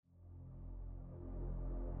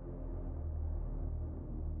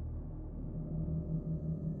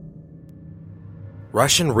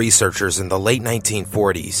Russian researchers in the late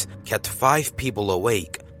 1940s kept 5 people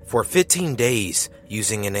awake for 15 days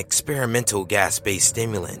using an experimental gas-based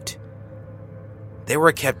stimulant. They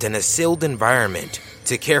were kept in a sealed environment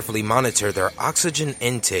to carefully monitor their oxygen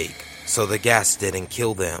intake so the gas didn't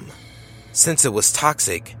kill them, since it was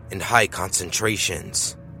toxic in high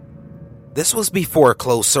concentrations. This was before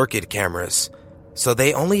closed-circuit cameras, so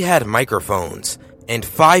they only had microphones and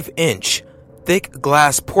 5-inch thick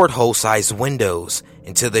glass porthole-sized windows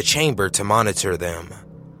into the chamber to monitor them.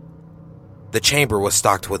 The chamber was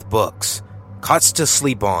stocked with books, cots to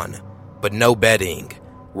sleep on, but no bedding,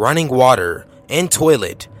 running water and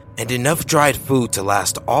toilet, and enough dried food to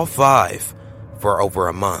last all 5 for over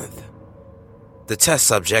a month. The test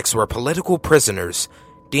subjects were political prisoners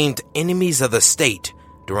deemed enemies of the state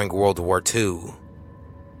during World War II.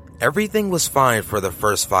 Everything was fine for the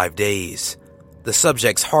first 5 days. The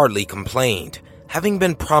subjects hardly complained, having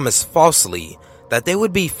been promised falsely that they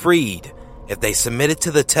would be freed if they submitted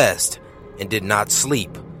to the test and did not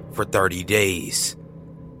sleep for 30 days.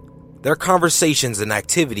 Their conversations and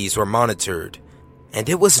activities were monitored, and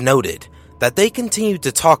it was noted that they continued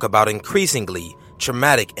to talk about increasingly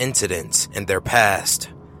traumatic incidents in their past,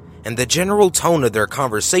 and the general tone of their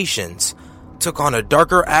conversations took on a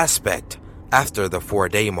darker aspect after the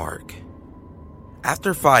 4-day mark.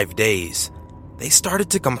 After 5 days, they started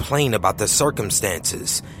to complain about the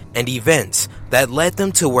circumstances and events that led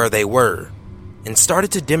them to where they were, and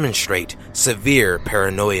started to demonstrate severe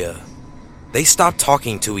paranoia. They stopped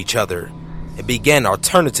talking to each other and began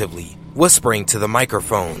alternatively whispering to the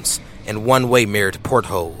microphones and one-way mirrored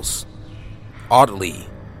portholes. Oddly,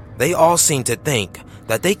 they all seemed to think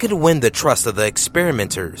that they could win the trust of the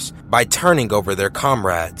experimenters by turning over their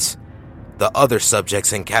comrades, the other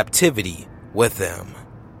subjects in captivity, with them.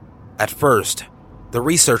 At first, the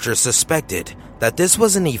researchers suspected that this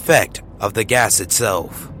was an effect of the gas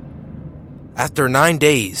itself. After 9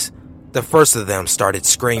 days, the first of them started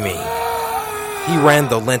screaming. He ran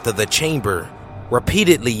the length of the chamber,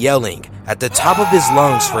 repeatedly yelling at the top of his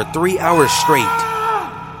lungs for 3 hours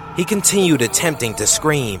straight. He continued attempting to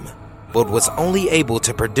scream, but was only able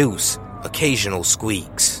to produce occasional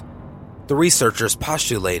squeaks. The researchers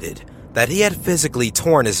postulated that he had physically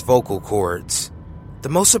torn his vocal cords. The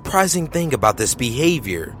most surprising thing about this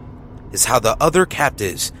behavior is how the other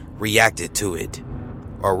captives reacted to it,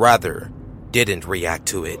 or rather, didn't react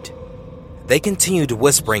to it. They continued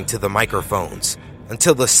whispering to the microphones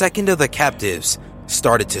until the second of the captives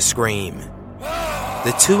started to scream.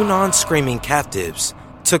 The 2 non-screaming captives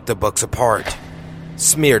took the books apart,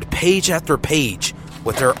 smeared page after page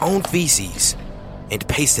with their own feces, and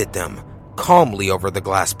pasted them calmly over the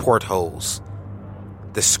glass portholes.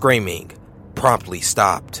 The screaming promptly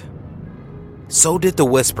stopped. So did the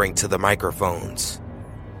whispering to the microphones.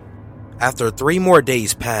 After 3 more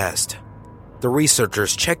days passed, the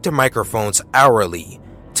researchers checked the microphones hourly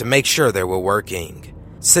to make sure they were working,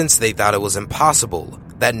 since they thought it was impossible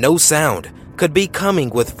that no sound could be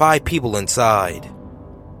coming with 5 people inside.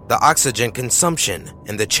 The oxygen consumption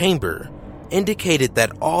in the chamber indicated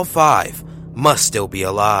that all 5 must still be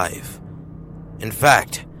alive. In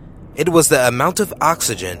fact, it was the amount of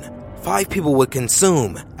oxygen 5 people would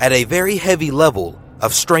consume at a very heavy level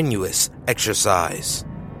of strenuous exercise.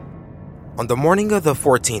 On the morning of the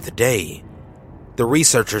 14th day, the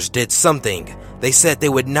researchers did something they said they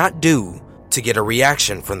would not do to get a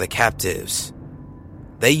reaction from the captives.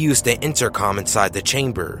 They used the intercom inside the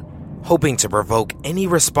chamber, hoping to provoke any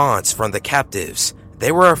response from the captives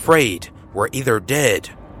they were afraid were either dead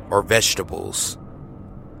or vegetables.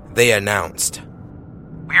 They announced,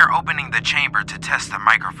 "We are opening the chamber to test the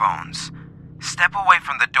microphones. Step away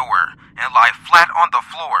from the door and lie flat on the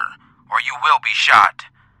floor, or you will be shot.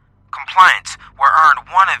 Compliance will earn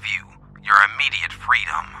one of you your immediate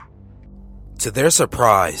freedom." To their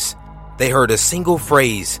surprise, they heard a single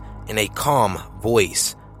phrase in a calm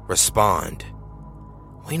voice respond,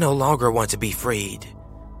 "We no longer want to be freed."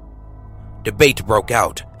 Debate broke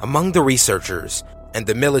out among the researchers and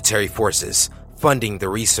the military forces funding the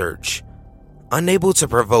research. Unable to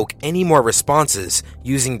provoke any more responses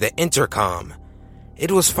using the intercom,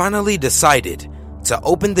 it was finally decided to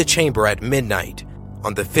open the chamber at midnight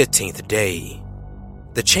on the 15th day.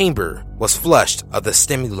 The chamber was flushed of the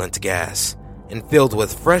stimulant gas and filled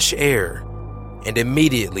with fresh air, and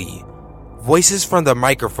immediately, voices from the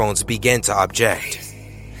microphones began to object.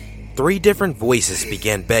 3 different voices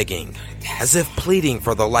began begging, as if pleading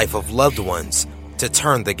for the life of loved ones, to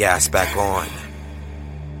turn the gas back on.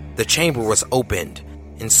 The chamber was opened,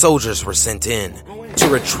 and soldiers were sent in to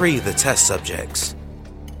retrieve the test subjects.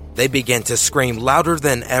 They began to scream louder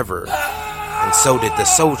than ever, and so did the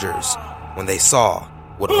soldiers when they saw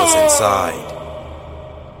what was inside.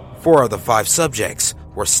 4 of the 5 subjects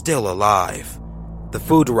were still alive. The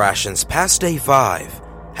food rations past day 5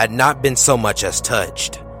 had not been so much as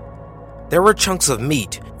touched. There were chunks of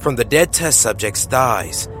meat from the dead test subject's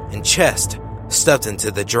thighs and chest stuffed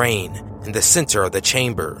into the drain in the center of the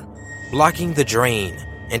chamber, blocking the drain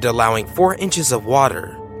and allowing 4 inches of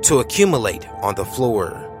water to accumulate on the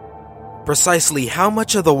floor. Precisely how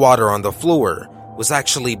much of the water on the floor was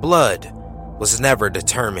actually blood was never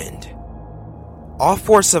determined. All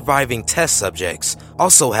 4 surviving test subjects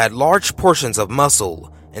also had large portions of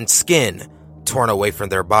muscle and skin torn away from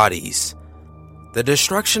their bodies. The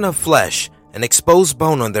destruction of flesh and exposed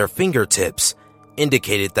bone on their fingertips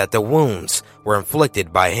indicated that the wounds were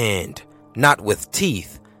inflicted by hand, not with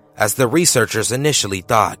teeth, as the researchers initially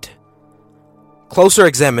thought. Closer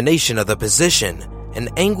examination of the position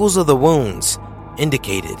and angles of the wounds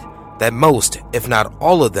indicated that most, if not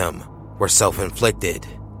all of them, were self-inflicted.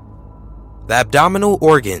 The abdominal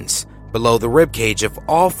organs below the ribcage of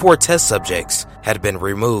all 4 test subjects had been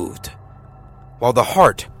removed. While the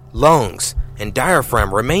heart, lungs, and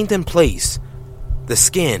diaphragm remained in place, the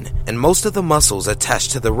skin and most of the muscles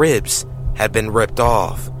attached to the ribs had been ripped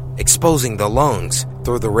off, exposing the lungs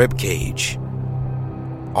through the ribcage.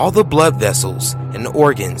 All the blood vessels and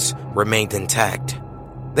organs remained intact.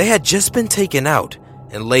 They had just been taken out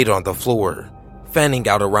and laid on the floor, fanning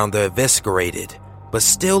out around the eviscerated but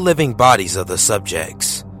still living bodies of the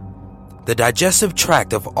subjects. The digestive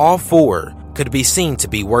tract of all 4 could be seen to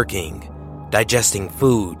be working, digesting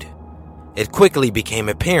food. It quickly became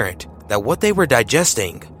apparent that what they were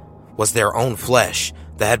digesting was their own flesh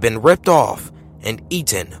that had been ripped off and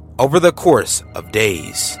eaten over the course of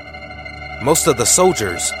days. Most of the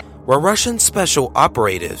soldiers were Russian special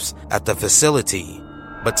operatives at the facility,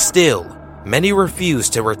 but still, many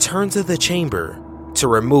refused to return to the chamber to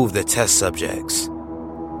remove the test subjects.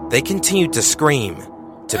 They continued to scream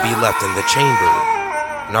to be left in the chamber,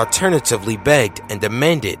 and alternatively begged and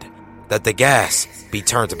demanded that the gas be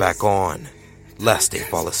turned back on, lest they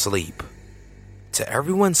fall asleep. To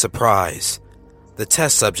everyone's surprise, the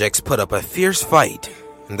test subjects put up a fierce fight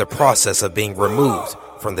in the process of being removed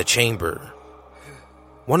from the chamber.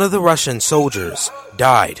 One of the Russian soldiers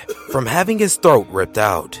died from having his throat ripped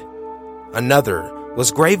out. Another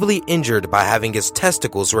was gravely injured by having his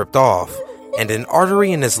testicles ripped off and an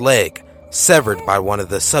artery in his leg severed by one of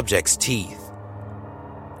the subject's teeth.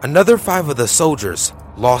 Another 5 of the soldiers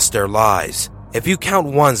lost their lives, if you count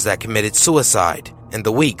ones that committed suicide in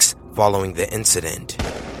the weeks following the incident.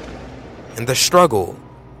 In the struggle,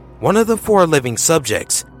 one of the 4 living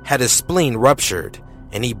subjects had his spleen ruptured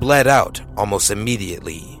and he bled out almost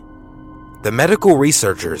immediately. The medical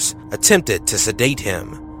researchers attempted to sedate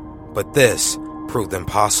him, but this proved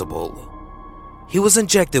impossible. He was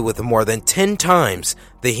injected with more than 10 times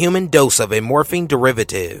the human dose of a morphine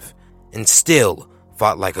derivative and still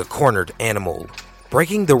fought like a cornered animal,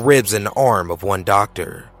 breaking the ribs and arm of one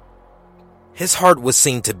doctor. His heart was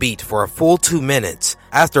seen to beat for a full 2 minutes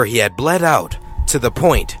after he had bled out to the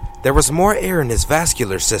point there was more air in his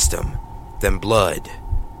vascular system than blood.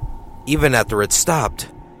 Even after it stopped,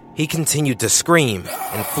 he continued to scream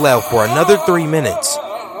and flail for another 3 minutes,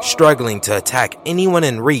 struggling to attack anyone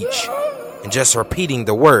in reach and just repeating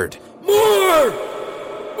the word "more"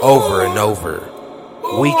 over and over,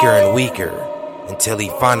 weaker and weaker, until he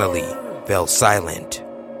finally fell silent.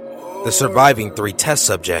 The surviving 3 test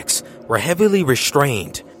subjects were heavily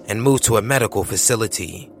restrained and moved to a medical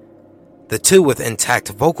facility. The 2 with intact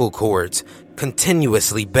vocal cords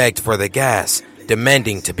continuously begged for the gas,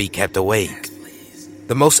 demanding to be kept awake.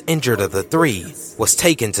 The most injured of the 3 was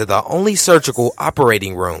taken to the only surgical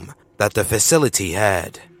operating room that the facility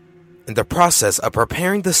had. In the process of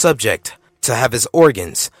preparing the subject to have his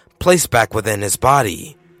organs placed back within his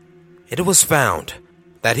body, it was found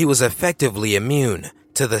that he was effectively immune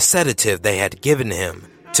to the sedative they had given him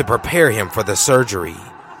to prepare him for the surgery.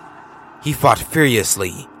 He fought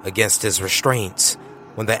furiously against his restraints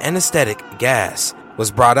when the anesthetic gas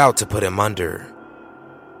was brought out to put him under.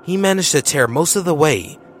 He managed to tear most of the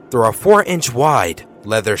way through a 4-inch wide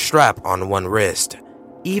leather strap on one wrist,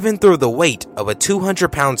 even through the weight of a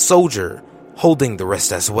 200-pound soldier holding the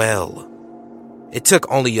wrist as well. It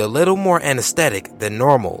took only a little more anesthetic than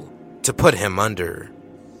normal to put him under,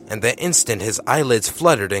 and the instant his eyelids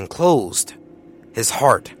fluttered and closed, his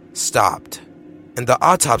heart stopped. In the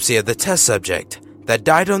autopsy of the test subject that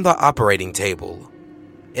died on the operating table,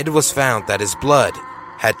 it was found that his blood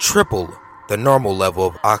had triple the normal level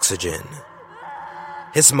of oxygen.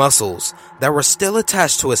 His muscles that were still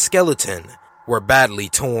attached to his skeleton were badly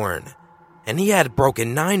torn, and he had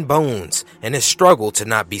broken 9 bones in his struggle to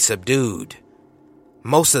not be subdued.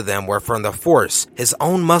 Most of them were from the force his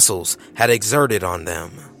own muscles had exerted on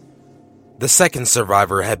them. The second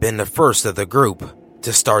survivor had been the first of the group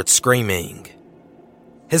to start screaming.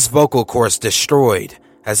 His vocal cords destroyed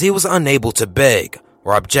as he was unable to beg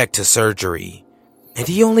or object to surgery, and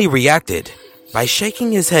he only reacted by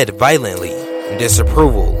shaking his head violently in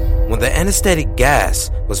disapproval when the anesthetic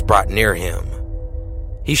gas was brought near him.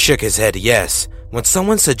 He shook his head yes when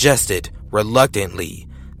someone suggested, reluctantly,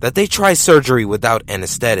 that they try surgery without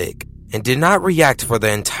anesthetic, and did not react for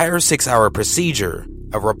the entire 6-hour procedure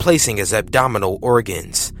of replacing his abdominal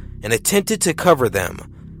organs and attempted to cover them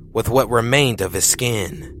with what remained of his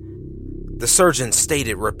skin. The surgeon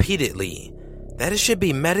stated repeatedly that it should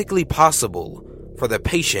be medically possible for the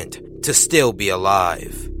patient to still be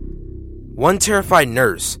alive. One terrified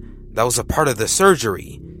nurse that was a part of the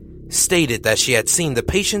surgery stated that she had seen the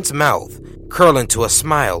patient's mouth curl into a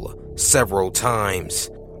smile several times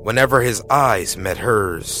whenever his eyes met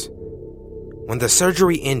hers. When the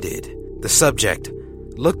surgery ended, the subject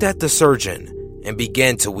looked at the surgeon and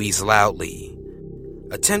began to wheeze loudly,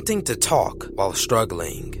 attempting to talk while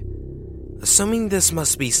struggling. Assuming this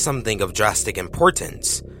must be something of drastic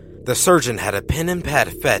importance, the surgeon had a pen and pad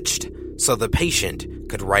fetched so the patient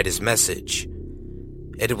could write his message.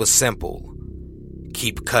 It was simple: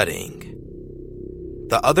 keep cutting.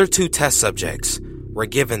 The other 2 test subjects were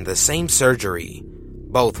given the same surgery,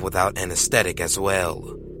 both without anesthetic as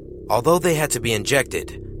well, although they had to be injected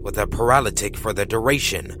with a paralytic for the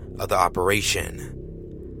duration of the operation.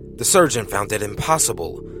 The surgeon found it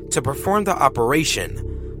impossible to perform the operation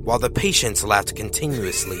while the patients laughed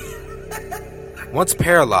continuously. Once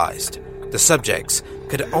paralyzed, the subjects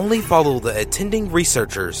could only follow the attending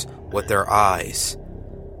researchers with their eyes.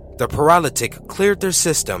 The paralytic cleared their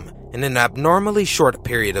system in an abnormally short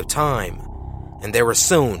period of time, and they were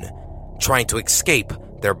soon trying to escape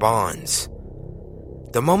their bonds.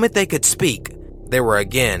 The moment they could speak, they were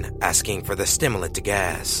again asking for the stimulant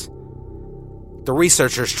gas. The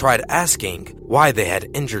researchers tried asking why they had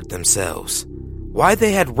injured themselves, why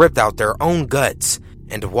they had ripped out their own guts,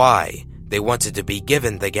 and why they wanted to be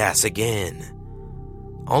given the gas again.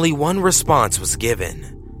 Only one response was given: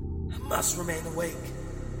 I must remain awake.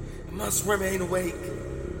 I must remain awake.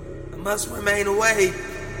 I must remain awake.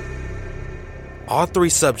 All 3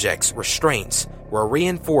 subjects' restraints were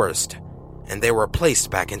reinforced, and they were placed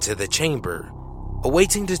back into the chamber,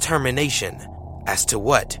 awaiting determination as to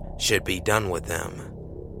what should be done with them.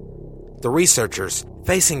 The researchers,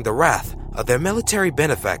 facing the wrath of their military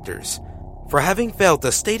benefactors for having failed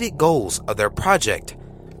the stated goals of their project,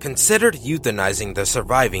 considered euthanizing the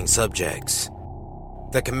surviving subjects.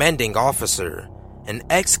 The commanding officer, an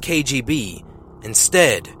ex-KGB,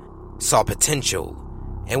 instead saw potential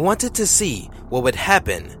and wanted to see what would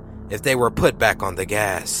happen if they were put back on the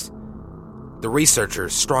gas. The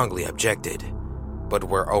researchers strongly objected, but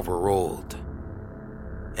were overruled.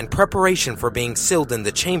 In preparation for being sealed in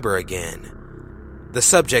the chamber again, the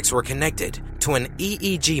subjects were connected to an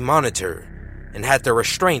EEG monitor and had their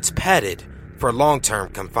restraints padded for long-term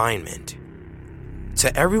confinement.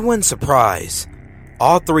 To everyone's surprise,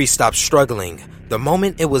 all 3 stopped struggling the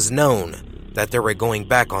moment it was known that they were going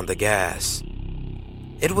back on the gas.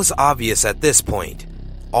 It was obvious at this point,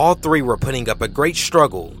 all 3 were putting up a great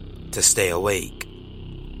struggle to stay awake.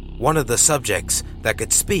 One of the subjects that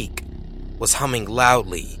could speak was humming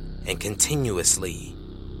loudly and continuously.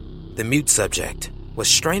 The mute subject was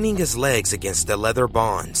straining his legs against the leather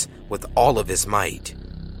bonds with all of his might.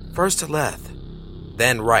 First left,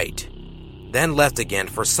 then right, then left again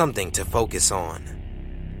for something to focus on.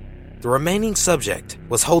 The remaining subject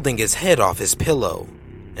was holding his head off his pillow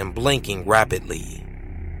and blinking rapidly.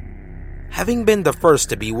 Having been the first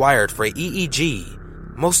to be wired for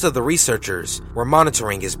EEG, most of the researchers were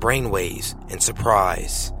monitoring his brainwaves in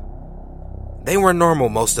surprise. They were normal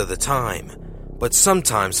most of the time, but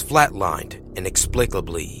sometimes flatlined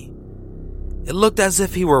inexplicably. It looked as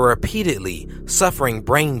if he were repeatedly suffering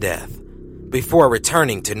brain death before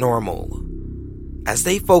returning to normal. As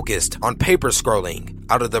they focused on paper scrolling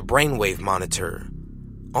out of the brainwave monitor,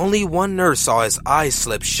 only one nurse saw his eyes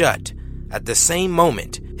slip shut at the same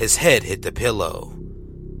moment his head hit the pillow.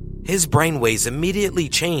 His brainwaves immediately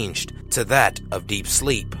changed to that of deep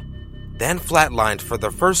sleep, then flatlined for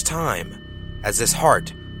the first time as his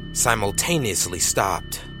heart simultaneously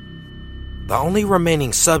stopped. The only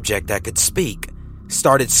remaining subject that could speak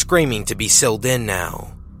started screaming to be sealed in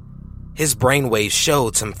now. His brainwaves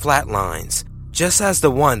showed some flat lines, just as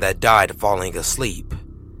the one that died falling asleep.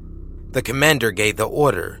 The commander gave the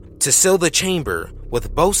order to seal the chamber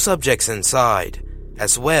with both subjects inside,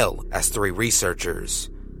 as well as 3 researchers.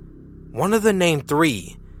 One of the named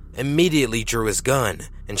 3 immediately drew his gun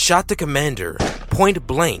and shot the commander point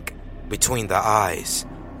blank between the eyes,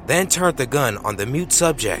 then turned the gun on the mute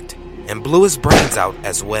subject and blew his brains out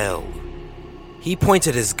as well. He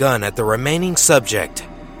pointed his gun at the remaining subject,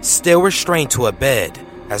 still restrained to a bed,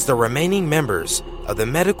 as the remaining members of the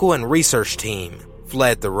medical and research team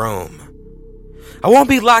fled the room. "I won't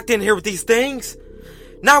be locked in here with these things!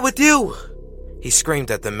 Not with you!" he screamed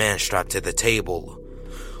at the man strapped to the table.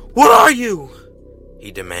 "What are you?"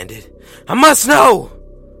 he demanded. "I must know!"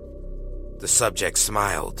 The subject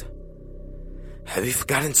smiled. "Have you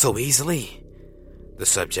forgotten so easily?" the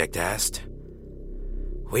subject asked.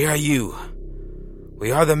 "We are you.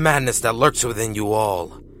 We are the madness that lurks within you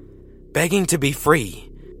all, begging to be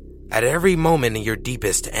free at every moment in your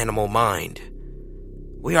deepest animal mind.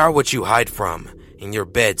 We are what you hide from in your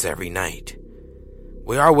beds every night.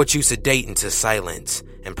 We are what you sedate into silence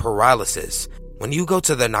and paralysis when you go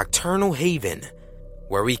to the nocturnal haven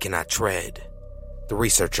where we cannot tread." The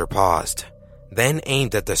researcher paused, then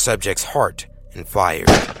aimed at the subject's heart and fired.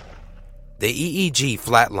 The EEG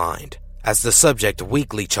flatlined as the subject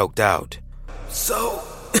weakly choked out, "So,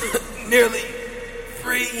 nearly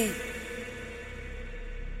free."